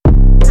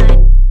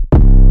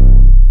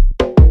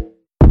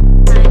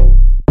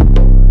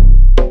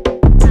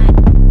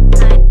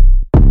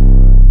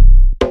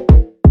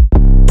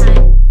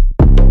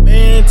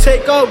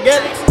go,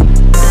 Galaxy.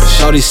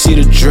 Shawty see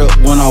the drip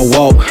when I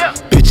walk.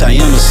 Bitch, I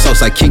am the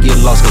sauce, I can't get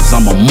lost cause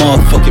I'm a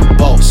motherfucking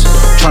boss.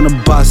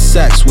 Tryna buy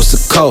sacks, what's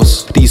the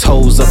cost? These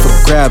hoes up for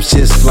grabs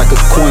just like a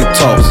coin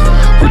toss.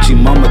 Hoochie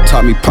mama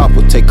taught me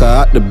proper, take her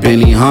out the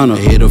Benny Hunter.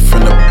 Hit her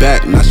from the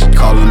back, now she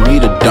calling me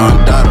the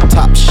Don Dada.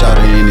 Top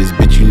shotter in this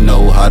bitch, you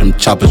know how them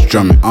choppers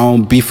drumming. I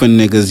don't beef for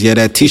niggas, yeah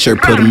that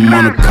t-shirt put them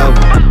on the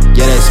cover.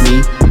 Yeah that's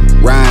me,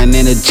 Ryan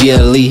in a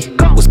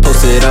GLE. Was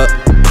posted up,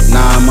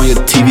 now I'm on your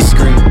TV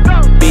screen.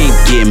 Been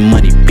getting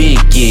money, been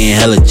getting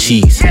hella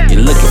cheese.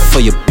 You're looking for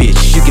your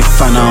bitch, you can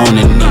find her on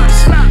her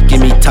knees. Give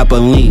me top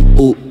of lean,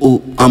 ooh,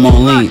 ooh, I'm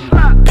on lean.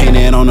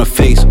 Painted on her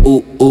face,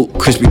 ooh, ooh,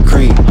 Krispy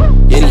Kreme.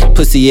 Yeah, these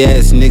pussy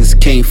ass niggas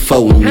can't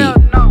fuck with me.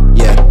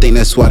 Yeah, I think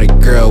that's why the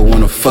girl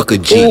wanna fuck a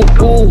G. Ooh,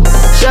 ooh,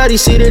 shawty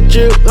see the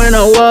drip when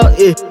I walk,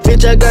 yeah.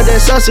 Bitch, I got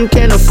that sauce, you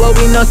can't afford,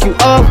 we knock you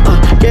off.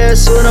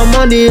 Gas with the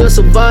money, or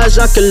Savage,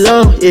 I can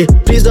loan, yeah.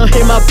 Please don't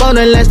hit my phone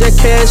unless that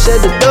cash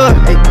at the door,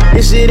 ayy.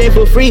 This shit ain't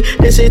for free,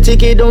 this shit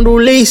ticket don't do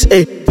lease,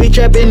 ayy. We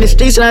trap in the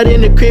streets, not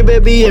in the crib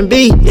at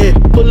B&B, yeah.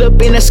 Pull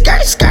up in a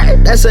skirt,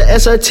 that's a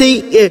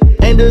SRT,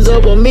 yeah. Angels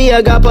over me,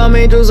 I got palm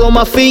angels on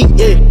my feet,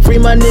 yeah. Free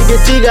my nigga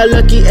T, got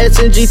lucky S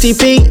and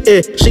GTP,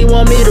 yeah. She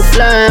want me to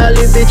fly,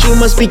 Holly, bitch, you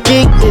must be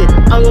geek, yeah.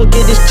 I'm gon'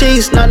 get this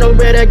cheese, not no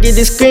red, I get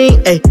this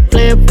green, ayy.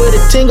 Playing for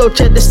the team, go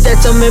check the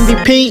stats, I'm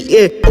MVP,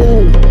 yeah.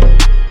 Ooh,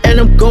 and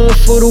I'm going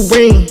for the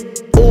ring,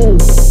 ooh.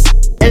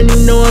 And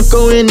you know I'm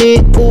going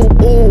in, ooh,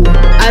 ooh.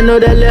 I know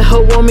that little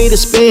hoe want me to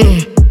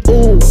spin,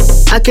 ooh.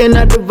 I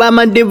cannot divide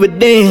my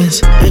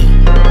dividends, ay.